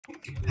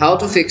How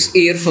to fix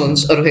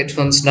earphones or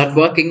headphones not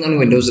working on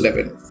Windows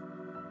 11.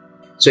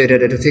 So in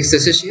order to fix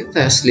this issue,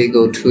 firstly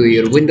go to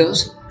your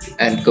Windows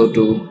and go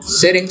to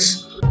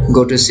Settings,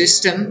 go to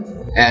System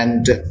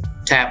and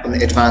tap on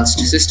Advanced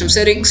System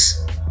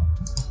Settings,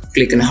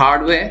 click on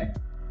Hardware.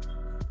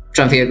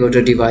 From here go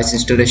to Device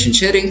Installation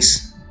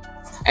Settings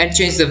and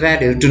change the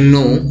value to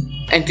No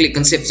and click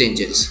on Save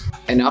Changes.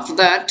 And after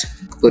that,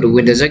 go to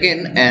Windows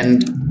again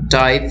and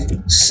type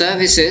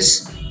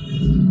Services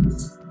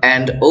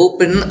and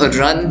open or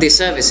run the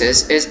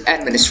services as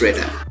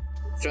administrator.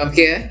 From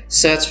here,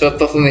 search for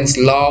performance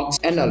logs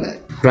and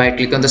alert. Right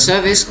click on the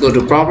service, go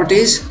to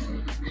properties,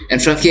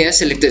 and from here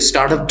select the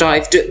startup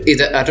type to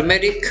either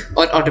automatic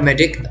or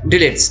automatic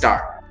delayed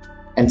start.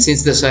 And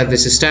since the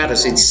service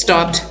status is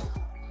stopped,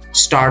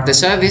 start the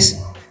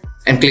service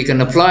and click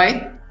on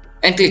apply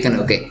and click on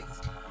OK.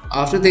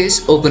 After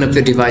this, open up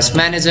your device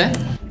manager,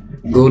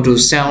 go to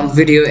sound,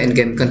 video and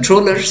game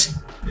controllers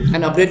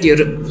and update your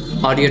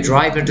audio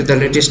driver to the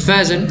latest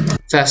version.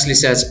 Firstly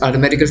search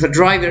automatically for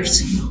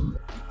drivers.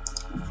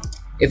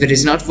 If it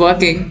is not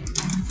working,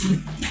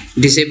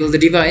 disable the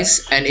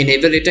device and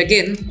enable it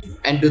again,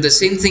 and do the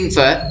same thing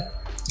for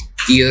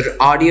your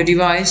audio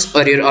device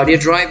or your audio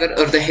driver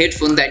or the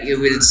headphone that you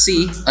will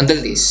see on the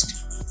list.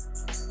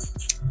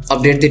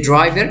 Update the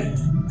driver.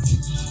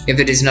 If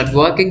it is not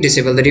working,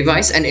 disable the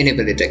device and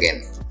enable it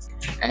again,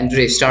 and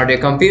restart your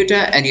computer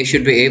and you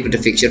should be able to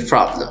fix your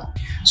problem.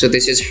 So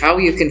this is how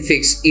you can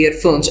fix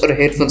earphones or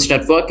headphones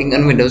not working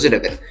on Windows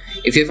 11.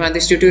 If you find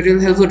this tutorial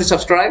helpful, to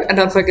subscribe and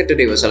don't forget to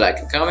leave us a like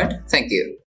and comment. Thank you.